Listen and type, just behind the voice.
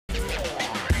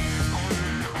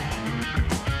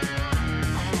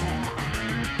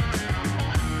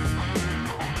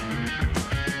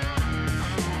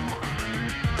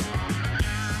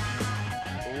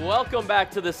Welcome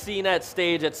back to the CNET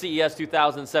stage at CES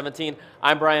 2017.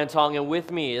 I'm Brian Tong, and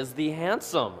with me is the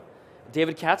handsome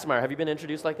David Katzmaier. Have you been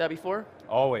introduced like that before?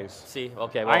 Always. See,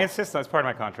 okay. Well, I insist that's part of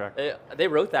my contract. They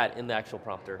wrote that in the actual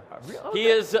prompter. Really? He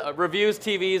is reviews,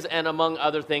 TVs, and among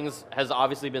other things, has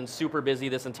obviously been super busy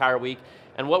this entire week.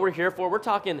 And what we're here for, we're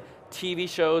talking TV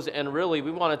shows, and really,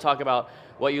 we want to talk about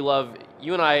what you love.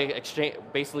 You and I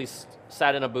basically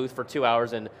sat in a booth for 2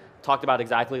 hours and talked about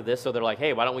exactly this, so they're like,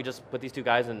 hey, why don't we just put these two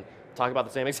guys and talk about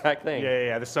the same exact thing?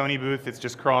 Yeah. The Sony booth, it's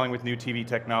just crawling with new TV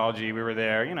technology. We were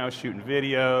there, shooting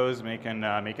videos, making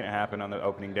it happen on the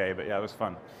opening day, but yeah, it was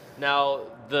fun. Now,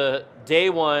 the day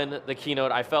one, the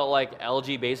keynote, I felt like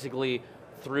LG basically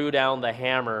threw down the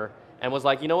hammer and was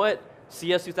like, you know what?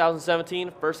 CES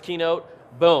 2017, first keynote,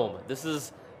 boom. This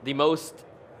is the most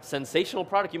sensational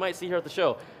product you might see here at the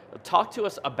show. Talk to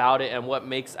us about it and what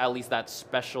makes at least that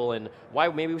special and why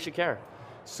maybe we should care.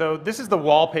 So this is the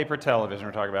wallpaper television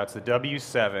we're talking about. It's the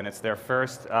W7. It's their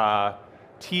first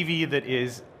TV that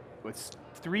is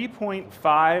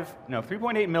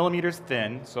 3.8 millimeters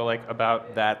thin, so like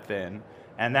about that thin.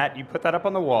 And that you put that up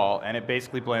on the wall, and it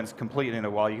basically blends completely in the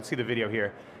wall. You can see the video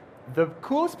here. The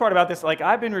coolest part about this, like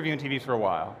I've been reviewing TVs for a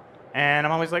while, and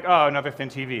I'm always like, oh, another thin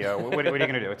TV. Oh, what are you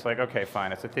going to do? It's like, okay,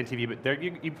 fine, it's a thin TV, but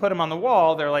you put them on the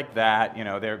wall, they're like that.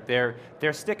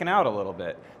 They're sticking out a little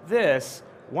bit. This,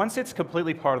 once it's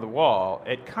completely part of the wall,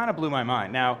 it kind of blew my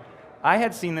mind. Now, I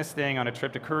had seen this thing on a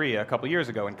trip to Korea a couple years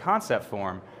ago in concept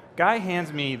form. Guy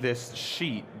hands me this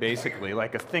sheet, basically,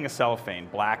 like a thing of cellophane,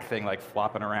 black thing, like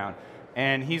flopping around.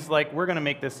 And he's like, we're going to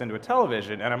make this into a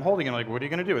television. And I'm holding it like, what are you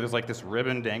going to do? There's like this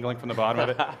ribbon dangling from the bottom of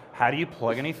it. How do you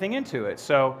plug anything into it?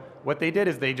 So what they did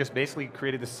is they just basically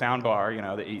created this sound bar,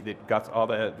 that got all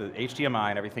the HDMI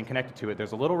and everything connected to it.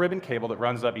 There's a little ribbon cable that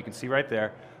runs up, you can see right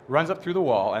there, runs up through the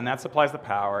wall, and that supplies the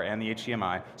power and the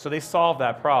HDMI. So they solved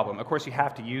that problem. Of course, you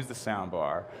have to use the sound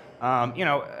bar.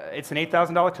 It's an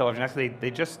 $8,000 television. Actually,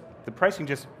 the pricing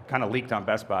just kind of leaked on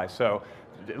Best Buy. So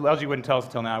LG wouldn't tell us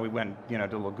until now. We went, did a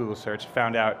little Google search,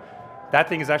 found out that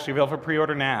thing is actually available for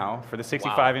pre-order now for the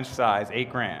 65-inch size,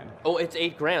 $8,000. Oh, it's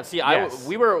 $8,000. See, yes.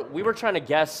 we were trying to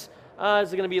guess.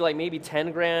 Is it going to be like maybe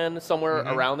 $10,000 somewhere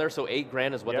around there? So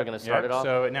 $8,000 is what they're going to start it off.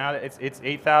 So now it's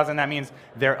 $8,000. That means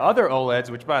their other OLEDs,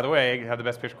 which by the way have the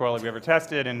best picture quality we ever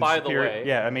tested, and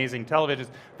amazing televisions.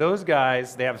 Those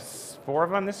guys, they have 4 of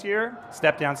them this year.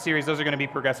 Step down series. Those are going to be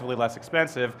progressively less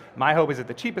expensive. My hope is that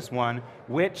the cheapest one,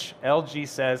 which LG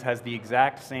says has the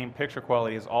exact same picture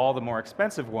quality as all the more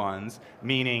expensive ones,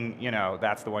 meaning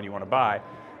that's the one you want to buy.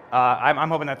 I'm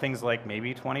hoping that thing's like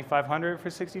maybe $2,500 for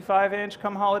 65-inch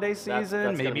come holiday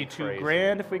season, that's maybe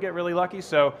 $2,000 if we get really lucky.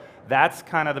 So that's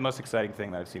kind of the most exciting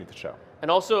thing that I've seen at the show.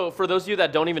 And also, for those of you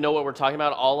that don't even know what we're talking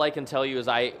about, all I can tell you is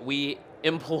we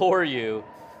implore you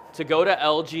to go to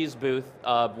LG's booth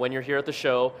when you're here at the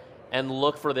show and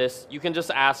look for this. You can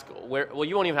just ask where. Well,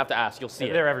 you won't even have to ask. You'll see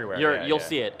it. They're everywhere. You'll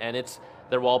see it, and it's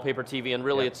their wallpaper TV. And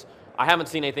really, I haven't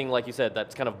seen anything like you said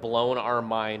that's kind of blown our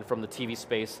mind from the TV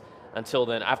space until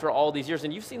then, after all these years,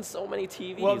 and you've seen so many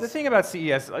TVs. Well, the thing about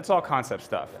CES, it's all concept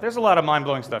stuff. There's a lot of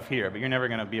mind-blowing stuff here, but you're never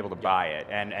going to be able to buy it.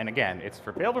 And again, it's for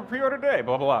available pre-order day,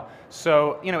 blah, blah, blah.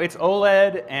 So, it's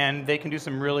OLED, and they can do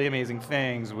some really amazing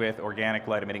things with organic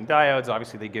light-emitting diodes.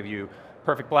 Obviously, they give you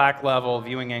perfect black level,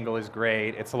 viewing angle is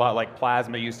great. It's a lot like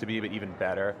plasma used to be, but even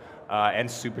better. And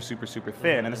super, super, super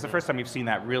thin. And this is the first time you've seen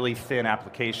that really thin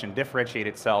application differentiate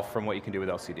itself from what you can do with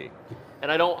LCD.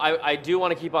 And I do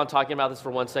want to keep on talking about this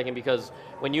for 1 second, because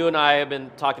when you and I have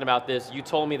been talking about this, you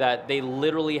told me that they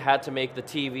literally had to make the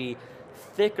TV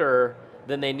thicker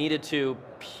than they needed to,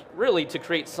 really, to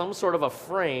create some sort of a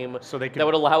frame so they could that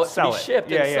would allow it to be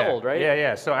shipped and sold, right?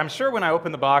 Yeah. So I'm sure when I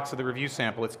open the box of the review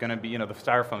sample, it's going to be, the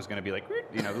styrofoam's going to be like,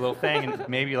 the little thing, and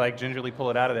maybe like gingerly pull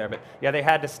it out of there. But yeah, they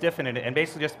had to stiffen it and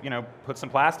basically just, put some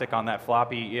plastic on that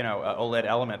floppy, OLED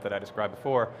element that I described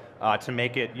before to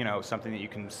make it, something that you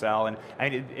can sell. And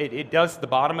it does. The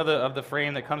bottom of the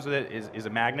frame that comes with it is a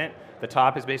magnet. The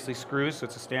top is basically screws, so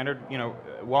it's a standard,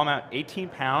 wall mount, 18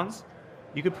 pounds.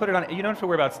 You could put it on. You don't have to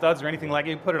worry about studs or anything like it.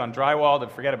 You can put it on drywall and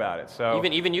forget about it. So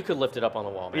even you could lift it up on the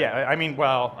wall, man. Yeah, I mean,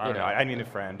 well, I don't know. I need a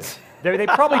friend. They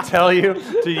probably tell you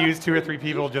to use 2 or 3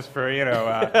 people just for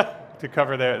to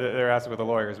cover their ass with the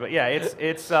lawyers. But yeah,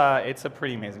 it's a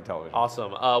pretty amazing television.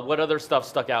 Awesome. What other stuff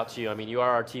stuck out to you? I mean, you are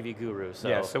our TV guru. So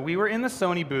yeah. So we were in the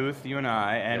Sony booth, you and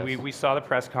I, and we saw the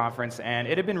press conference, and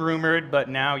it had been rumored, but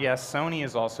now yes, Sony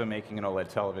is also making an OLED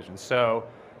television. So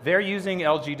they're using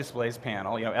LG Display's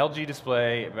panel. LG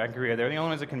Display back in Korea, they're the only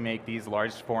ones that can make these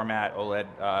large format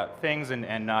OLED things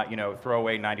and not throw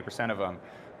away 90% of them.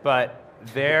 But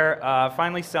they're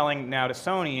finally selling now to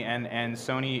Sony, and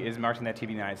Sony is marketing that TV in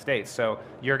the United States. So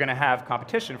you're going to have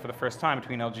competition for the first time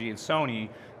between LG and Sony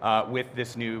with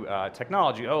this new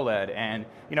technology, OLED. And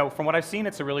from what I've seen,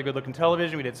 it's a really good-looking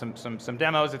television. We did some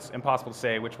demos. It's impossible to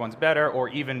say which one's better, or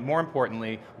even more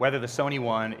importantly, whether the Sony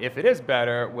one, if it is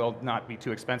better, will not be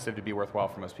too expensive to be worthwhile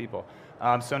for most people.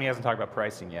 Sony hasn't talked about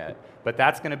pricing yet, but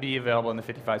that's going to be available in the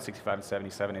 55, 65, and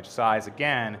 77-inch size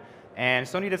again. And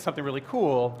Sony did something really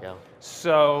cool. Yeah.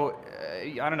 So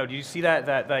I don't know. Do you see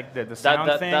that like the sound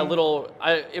thing? That little.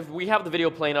 If we have the video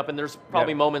playing up, and there's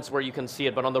probably moments where you can see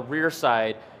it, but on the rear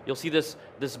side, you'll see this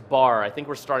bar. I think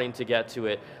we're starting to get to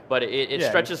it, but it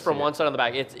stretches from one side on the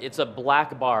back. It's a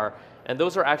black bar. And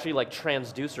those are actually like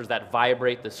transducers that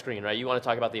vibrate the screen, right? You want to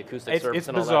talk about the acoustic surface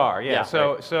and all that? It's bizarre, yeah.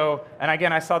 So, right. And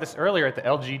again, I saw this earlier at the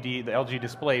LG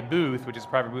Display booth, which is a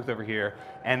private booth over here,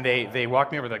 and they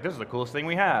walked me over like, this is the coolest thing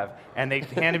we have. And they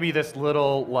handed me this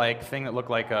little like thing that looked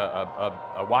like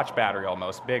a watch battery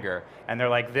almost, bigger. And they're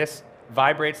like, this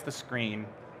vibrates the screen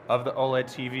of the OLED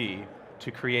TV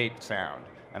to create sound.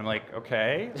 And I'm like,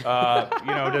 okay,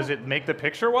 does it make the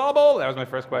picture wobble? That was my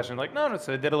first question. Like, no,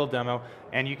 so I did a little demo,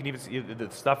 and you can even see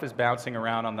the stuff is bouncing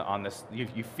around on this.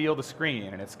 You feel the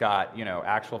screen, and it's got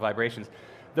actual vibrations.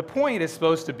 The point is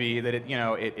supposed to be that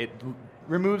it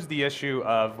removes the issue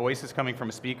of voices coming from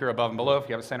a speaker above and below. If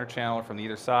you have a center channel or from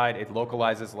either side, it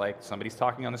localizes like somebody's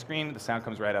talking on the screen. The sound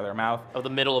comes right out of their mouth. Of the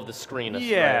middle of the screen.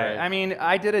 Yeah, right. I mean,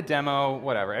 I did a demo,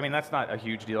 whatever. I mean, that's not a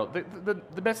huge deal.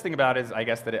 The best thing about it is, I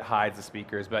guess, that it hides the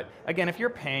speakers. But again, if you're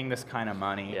paying this kind of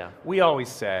money, we always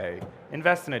say,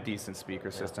 invest in a decent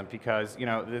speaker system because,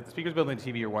 the speakers built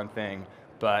into TV are one thing,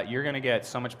 but you're going to get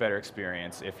so much better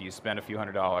experience if you spend a few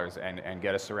 $100s and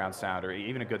get a surround sound or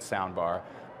even a good sound bar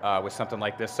with something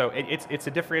like this. So it's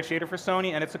a differentiator for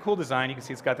Sony, and it's a cool design. You can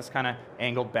see it's got this kind of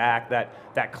angled back.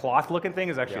 That cloth-looking thing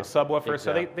is actually a subwoofer,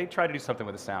 so they try to do something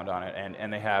with the sound on it,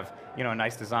 and they have a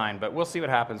nice design. But we'll see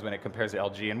what happens when it compares to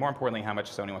LG, and more importantly, how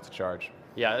much Sony wants to charge.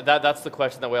 Yeah, that's the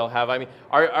question that we all have. I mean,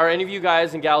 are any of you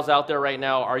guys and gals out there right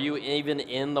now, are you even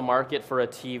in the market for a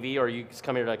TV, or are you just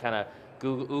come here to kind of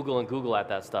Google at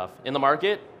that stuff? In the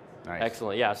market? Nice.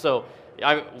 Excellent, yeah. So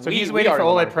he's waiting for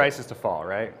OLED prices to fall,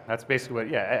 right? That's basically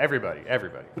what, everybody.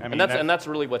 I mean, and that's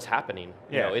really what's happening.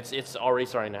 It's already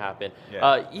starting to happen.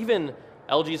 Yeah. Even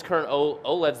LG's current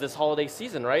OLEDs this holiday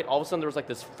season, right? All of a sudden there was like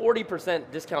this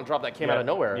 40% discount drop that came out of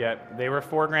nowhere. Yeah, they were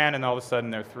 $4,000 and all of a sudden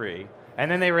they're $3,000. And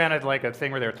then they ran like a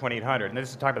thing where they were $2,800. And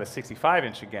this is talking about the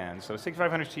 65-inch again. So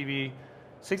 65-inch TV.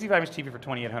 65-inch TV for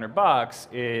 $2,800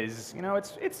 is,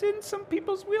 it's in some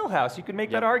people's wheelhouse. You can make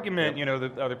that argument,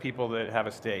 the other people that have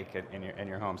a stake in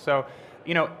your home. So,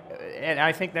 and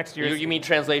I think next year. You mean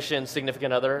translation,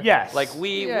 significant other? Yes. Like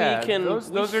we can.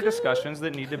 Those are discussions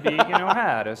that need to be,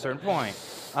 had at a certain point.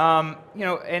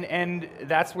 And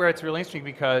that's where it's really interesting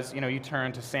because, you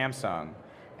turn to Samsung.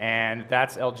 And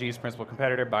that's LG's principal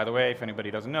competitor. By the way, if anybody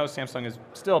doesn't know, Samsung is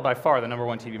still by far the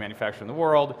 #1 TV manufacturer in the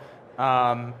world.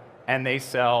 And they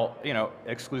sell,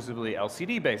 exclusively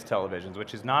LCD-based televisions,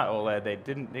 which is not OLED. They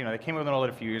didn't, they came with an OLED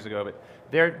a few years ago, but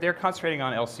they're concentrating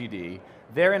on LCD.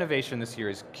 Their innovation this year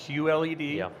is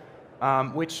QLED,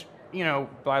 which,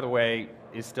 by the way,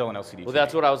 is still an LCD. Well,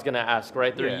 that's what I was going to ask,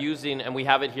 right? They're using, and we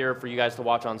have it here for you guys to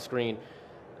watch on screen.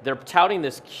 They're touting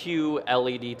this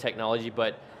QLED technology,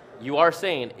 but you are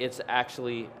saying it's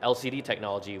actually LCD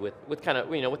technology with kind of,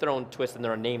 with their own twist and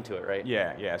their own name to it, right?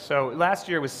 Yeah. So last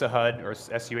year was SUHD, or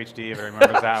SUHD, if I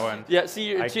remember that one. Yeah,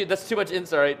 see, that's too much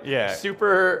insight, right? Yeah.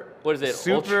 Super, what is it?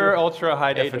 Super ultra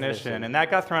high definition. And that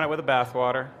got thrown out with the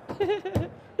bathwater.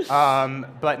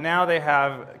 But now they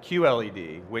have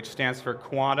QLED, which stands for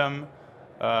quantum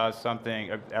something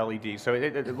LED. So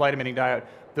light emitting diode.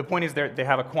 The point is they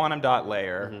have a quantum dot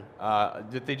layer.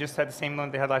 They just had the same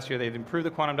one they had last year. They've improved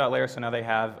the quantum dot layer, so now they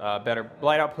have better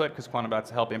light output because quantum dots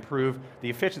help improve the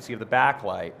efficiency of the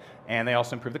backlight, and they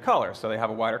also improve the color, so they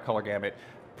have a wider color gamut.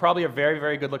 Probably a very,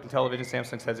 very good-looking television.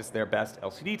 Samsung says it's their best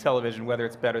LCD television. Whether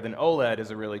it's better than OLED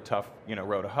is a really tough,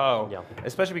 row to hoe. Yeah.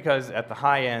 Especially because at the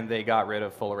high end they got rid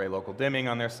of full array local dimming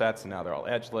on their sets, and now they're all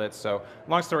edge-lit. So,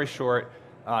 long story short.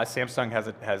 Samsung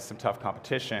has some tough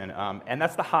competition, and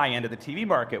that's the high end of the TV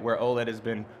market where OLED has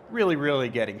been really, really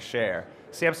getting share.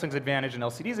 Samsung's advantage and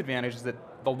LCD's advantage is that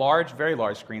the very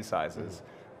large screen sizes,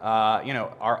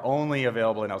 are only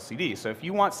available in LCD. So if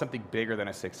you want something bigger than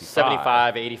a 65,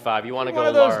 75, 85, you want to go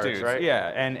large, large, dudes, right?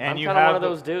 Yeah, and I'm you kind have of one of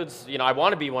those dudes. I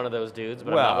want to be one of those dudes,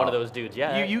 but I'm not one of those dudes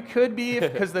yet. You could be,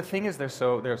 because the thing is they're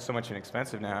so much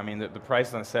inexpensive now. I mean, the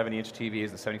prices on 70-inch TVs,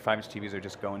 the 75-inch TVs are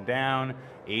just going down.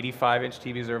 85-inch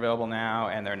TVs are available now,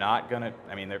 and they're not gonna.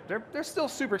 I mean, they're still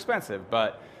super expensive,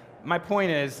 but my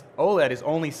point is, OLED is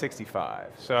only 65.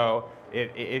 So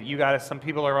you got to, some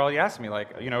people are already asking me, like,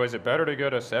 is it better to go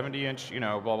to 70-inch,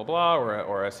 blah, blah, blah,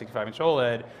 or a 65-inch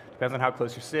OLED? Depends on how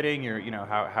close you're sitting,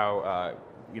 how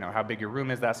big your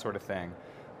room is, that sort of thing.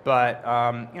 But,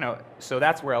 so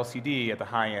that's where LCD at the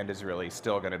high end is really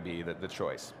still going to be the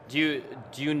choice. Do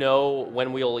you know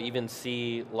when we'll even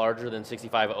see larger than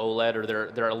 65 OLED, or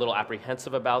they're a little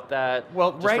apprehensive about that?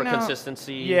 Well, just right for now,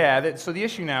 consistency? Yeah, so the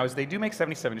issue now is they do make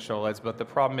 77-inch OLEDs, but the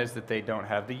problem is that they don't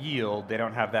have the yield. They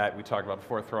don't have that, we talked about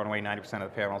before, throwing away 90% of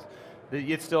the panels.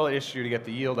 It's still an issue to get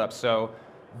the yield up, so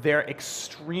they're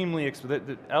extremely expensive.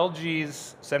 The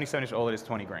LG's 77-inch OLED is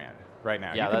 20 grand right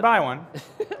now. Yeah, you can buy one.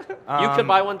 You could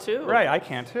buy one too? Right, I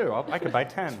can too. I could buy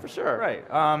 10. For sure. Right.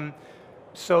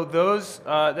 So those,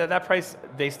 that price,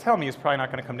 they tell me, is probably not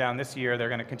going to come down this year. They're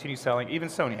going to continue selling. Even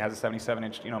Sony has a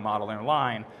 77-inch model in their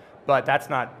line, but that's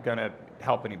not going to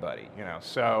help anybody.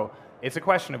 So it's a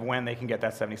question of when they can get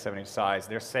that 77-inch size.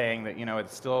 They're saying that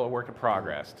it's still a work in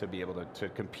progress to be able to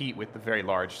compete with the very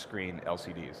large screen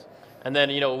LCDs. And then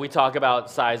we talk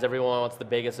about size. Everyone wants the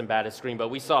biggest and baddest screen, but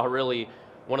we saw really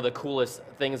one of the coolest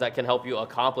things that can help you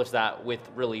accomplish that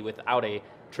without a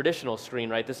traditional screen,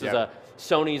 right? This is a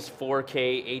Sony's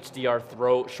 4K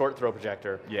HDR short throw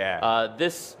projector. Yeah.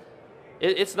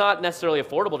 It's not necessarily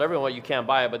affordable to everyone. You can't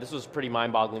buy it, but this was pretty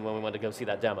mind-boggling when we went to go see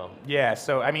that demo. Yeah.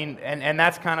 So I mean, and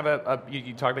that's kind of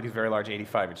you talk about these very large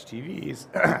 85-inch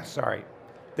TVs. Sorry.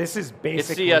 This is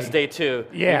basically... It's CES day 2.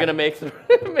 Yeah. You're going to make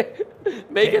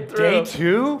it through. Day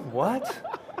 2? What?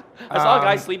 I saw a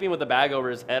guy sleeping with a bag over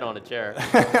his head on a chair.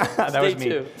 That was me.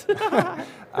 Day 2.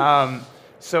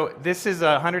 So this is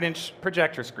a 100-inch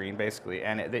projector screen, basically,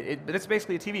 and it's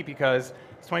basically a TV because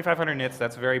it's 2,500 nits.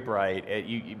 That's very bright.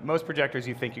 Most projectors,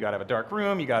 you think you got to have a dark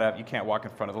room. You can't walk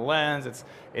in front of the lens.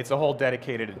 It's a whole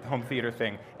dedicated home theater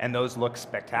thing, and those look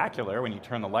spectacular when you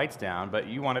turn the lights down. But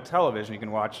you want a television, you can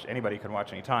watch. Anybody can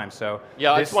watch anytime. So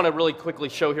yeah, I just want to really quickly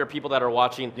show here people that are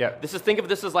watching. Yeah. Think of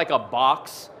this as like a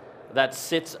box that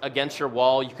sits against your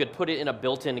wall. You could put it in a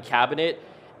built-in cabinet,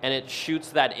 and it shoots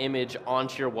that image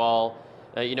onto your wall.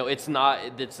 It's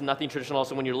nothing traditional.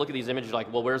 Also, when you look at these images, you're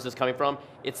like, well, where's this coming from?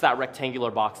 It's that rectangular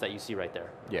box that you see right there.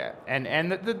 Yeah,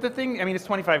 and the thing, I mean, it's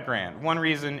 25 grand. One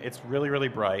reason, it's really, really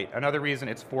bright. Another reason,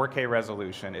 it's 4K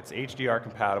resolution. It's HDR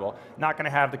compatible. Not going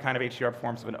to have the kind of HDR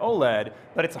performance of an OLED,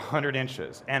 but it's 100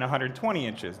 inches and 120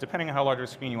 inches, depending on how large of a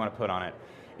screen you want to put on it.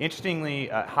 Interestingly,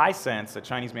 Hisense, a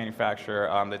Chinese manufacturer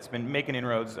that's been making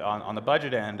inroads on the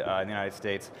budget end in the United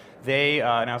States, they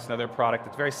announced another product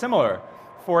that's very similar.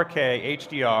 4K,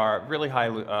 HDR, really high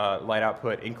light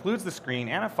output, includes the screen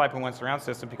and a 5.1 surround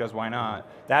system because why not?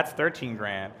 That's 13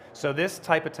 grand. So this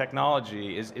type of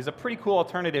technology is a pretty cool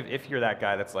alternative if you're that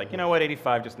guy that's like, you know what,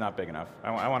 85 just not big enough.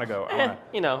 I want to go.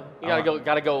 You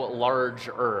gotta go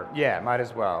larger. Yeah, might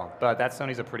as well. But that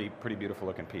Sony's a pretty beautiful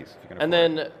looking piece. If you can and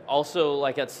then it. Also,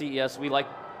 like at CES,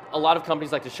 a lot of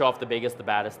companies like to show off the biggest, the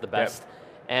baddest, the best. Yep.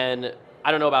 And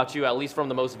I don't know about you, at least from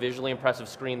the most visually impressive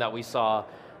screen that we saw,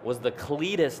 was the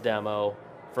Cletus demo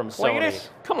from Sony.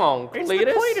 Come on, Cletus.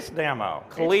 It's the Cletus demo.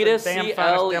 Cletus,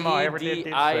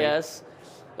 C-L-E-D-I-S,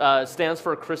 stands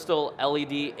for Crystal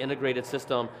LED Integrated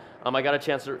System. I got a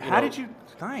chance to, How did you,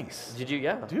 nice. Did you,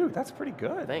 yeah. Dude, that's pretty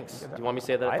good. Thanks. Do you want me to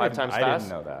say that 5 times fast? I didn't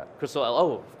know that.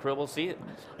 Crystal, we'll see it.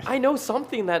 I know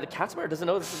something that Katzmaier doesn't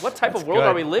know. What type of world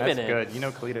are we living in? That's good, you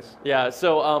know Cletus. Yeah,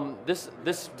 so this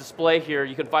display here,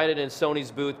 you can find it in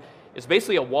Sony's booth. It's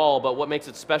basically a wall, but what makes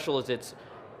it special is it's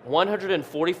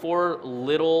 144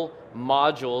 little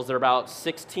modules. They're about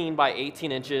 16 by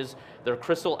 18 inches. They're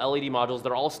crystal LED modules.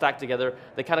 They're all stacked together.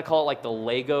 They kind of call it like the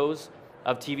Legos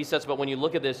of TV sets, but when you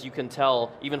look at this, you can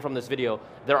tell, even from this video,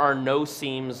 there are no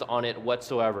seams on it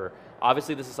whatsoever.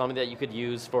 Obviously, this is something that you could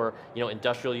use for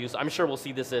industrial use. I'm sure we'll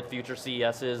see this at future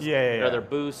CESs, other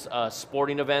booths,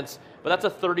 sporting events, but that's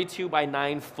a 32 by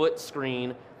 9 foot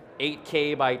screen,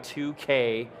 8K by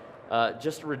 2K.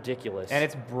 Just ridiculous. And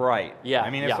it's bright. Yeah. I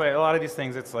mean, it's like a lot of these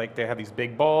things, it's like they have these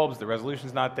big bulbs, the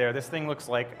resolution's not there. This thing looks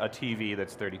like a TV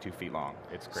that's 32 feet long.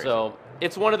 It's crazy. So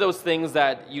it's one of those things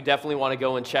that you definitely want to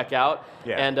go and check out.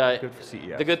 Yeah, and good for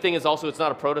CES. The good thing is also it's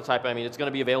not a prototype. I mean, it's going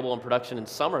to be available in production in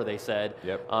summer, they said.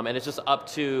 Yep. And it's just up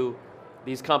to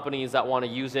these companies that want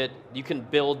to use it. You can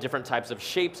build different types of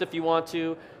shapes if you want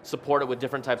to, support it with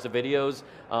different types of videos.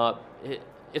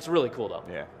 It's really cool though.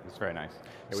 Yeah, it's very nice.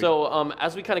 So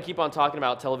as we kind of keep on talking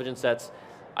about television sets,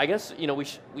 I guess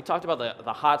we talked about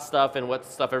the hot stuff and what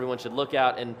stuff everyone should look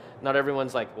at, and not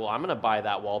everyone's like, well, I'm gonna buy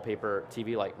that wallpaper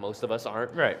TV, like most of us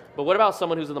aren't. Right. But what about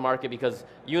someone who's in the market? Because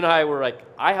you and I were like,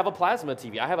 I have a plasma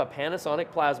TV. I have a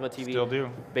Panasonic plasma TV. Still do.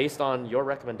 Based on your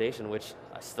recommendation, which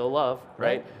I still love,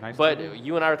 right? Nice but TV.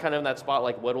 you and I are kind of in that spot,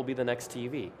 like, what will be the next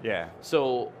TV? Yeah.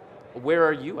 So where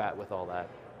are you at with all that?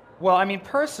 Well, I mean,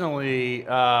 personally,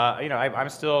 I'm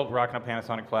still rocking a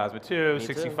Panasonic Plasma too,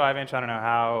 65-inch. I don't know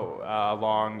how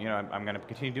long, I'm going to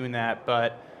continue doing that,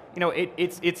 but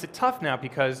it's tough now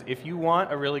because if you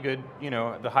want a really good,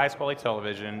 the highest quality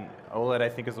television, OLED I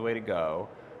think is the way to go.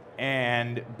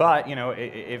 But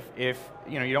if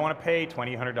you don't want to pay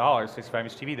 $2,000, $100,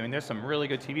 65-inch TV, I mean, there's some really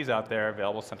good TVs out there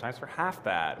available sometimes for half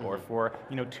that, or for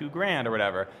 $2,000 or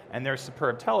whatever, and they're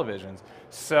superb televisions.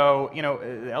 So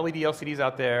LED LCDs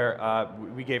out there.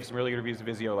 We gave some really good reviews of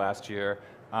Vizio last year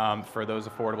for those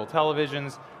affordable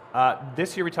televisions.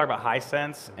 This year we talk about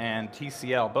Hisense and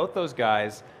TCL. Both those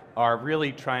guys are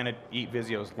really trying to eat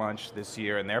Vizio's lunch this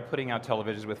year, and they're putting out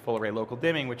televisions with full array local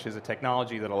dimming, which is a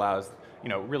technology that allows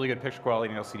really good picture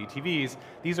quality in LCD TVs.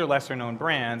 These are lesser known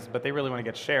brands, but they really want to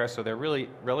get share, so they're really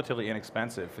relatively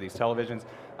inexpensive for these televisions.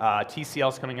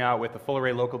 TCL's coming out with the full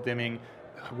array local dimming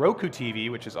Roku TV,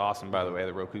 which is awesome, by the way.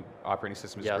 The Roku operating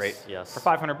system is great. Yes. For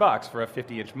 $500 for a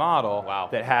 50-inch model. Wow.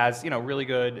 That has really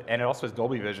good, and it also has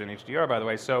Dolby Vision HDR, by the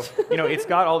way. So it's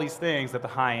got all these things that the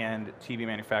high-end TV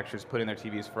manufacturers put in their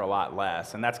TVs for a lot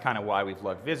less, and that's kind of why we've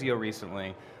loved Vizio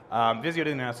recently. Vizio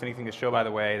didn't announce anything to show, by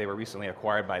the way. They were recently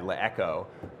acquired by Echo,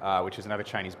 which is another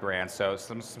Chinese brand. So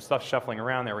some stuff shuffling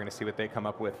around there. We're going to see what they come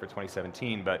up with for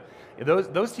 2017. But those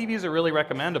TVs are really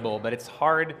recommendable, but it's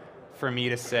hard for me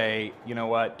to say, you know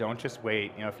what, don't just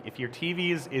wait. If your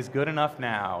TV is good enough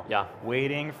now,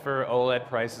 waiting for OLED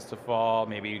prices to fall,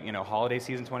 maybe holiday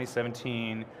season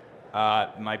 2017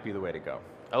 might be the way to go.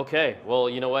 Okay, well,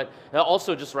 you know what? Now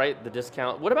also just the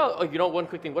discount. What about, one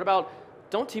quick thing, what about,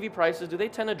 don't TV prices, do they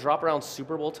tend to drop around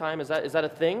Super Bowl time? Is that a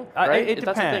thing, right? It depends.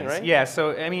 That's a thing, right? Yeah,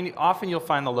 so I mean, often you'll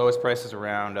find the lowest prices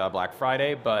around Black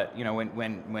Friday, but when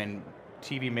when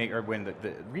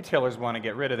the retailers want to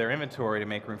get rid of their inventory to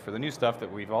make room for the new stuff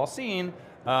that we've all seen,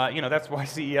 that's why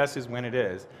CES is when it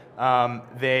is.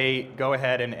 They go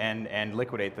ahead and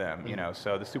liquidate them.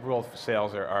 So the Super Bowl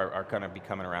sales are going to be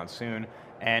coming around soon.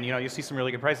 And you'll see some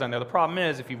really good prices on there. The problem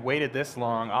is, if you've waited this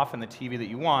long, often the TV that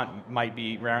you want might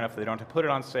be rare enough that they don't have to put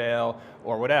it on sale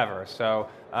or whatever. So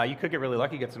you could get really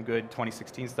lucky, get some good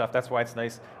 2016 stuff. That's why it's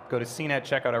nice. Go to CNET,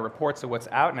 check out our reports of what's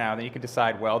out now. Then you can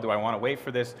decide, well, do I want to wait for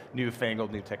this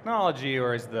newfangled new technology,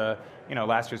 or is the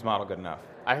last year's model good enough?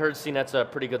 I heard CNET's a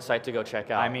pretty good site to go check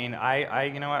out. I mean,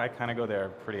 you know what? I kind of go there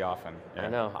pretty often. Yeah. I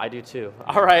know, I do too.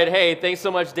 All right, hey, thanks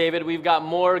so much, David. We've got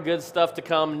more good stuff to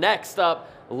come. Next up,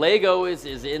 Lego is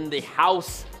in the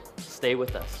house. Stay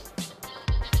with us.